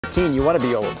You want to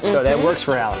be old, so that works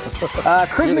for Alex. Chris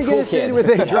You're the cool McGinnis kid. in with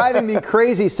a Driving Me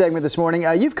Crazy segment this morning.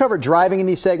 You've covered driving in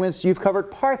these segments. You've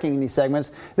covered parking in these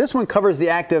segments. This one covers the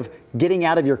act of getting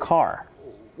out of your car.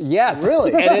 Yes.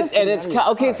 Really? And it's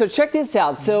okay, so check this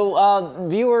out. So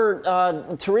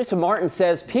viewer Teresa Martin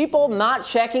says, people not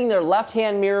checking their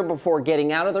left-hand mirror before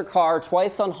getting out of their car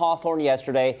twice on Hawthorne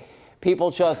yesterday.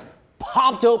 People just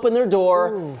popped open their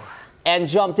door and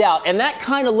jumped out. And that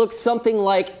kind of looks something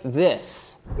like this.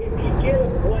 If you get a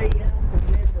way out and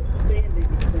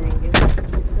never spend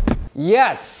anything.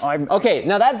 Yes. Okay,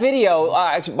 now that video,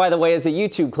 actually, by the way, is a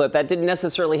YouTube clip. That didn't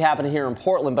necessarily happen here in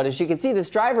Portland, but as you can see, this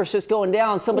driver's just going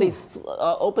down. Somebody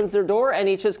opens their door, and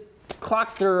he just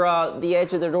clocks the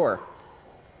edge of their door.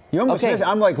 You almost missed it.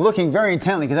 I'm like looking very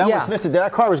intently because I almost missed it.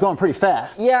 That car was going pretty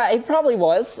fast. Yeah, it probably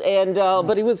was, and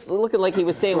but he was looking like he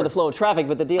was staying with the flow of traffic.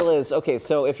 But the deal is, okay,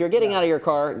 so if you're getting out of your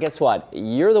car, guess what?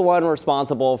 You're the one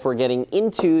responsible for getting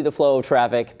into the flow of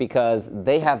traffic because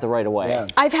they have the right of way. Yeah.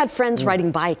 I've had friends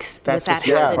riding bikes with that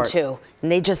happen too, and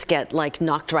they just get like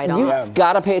knocked right off. You've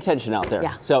got to pay attention out there.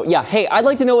 Yeah. So yeah, hey, I'd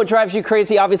like to know what drives you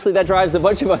crazy. Obviously, that drives a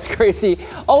bunch of us crazy.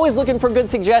 Always looking for good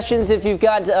suggestions. If you've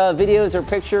got videos or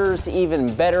pictures,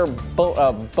 even better.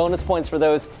 Bonus points for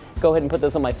those. Go ahead and put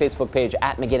those on my Facebook page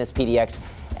at McGinnis PDX,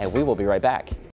 and we will be right back.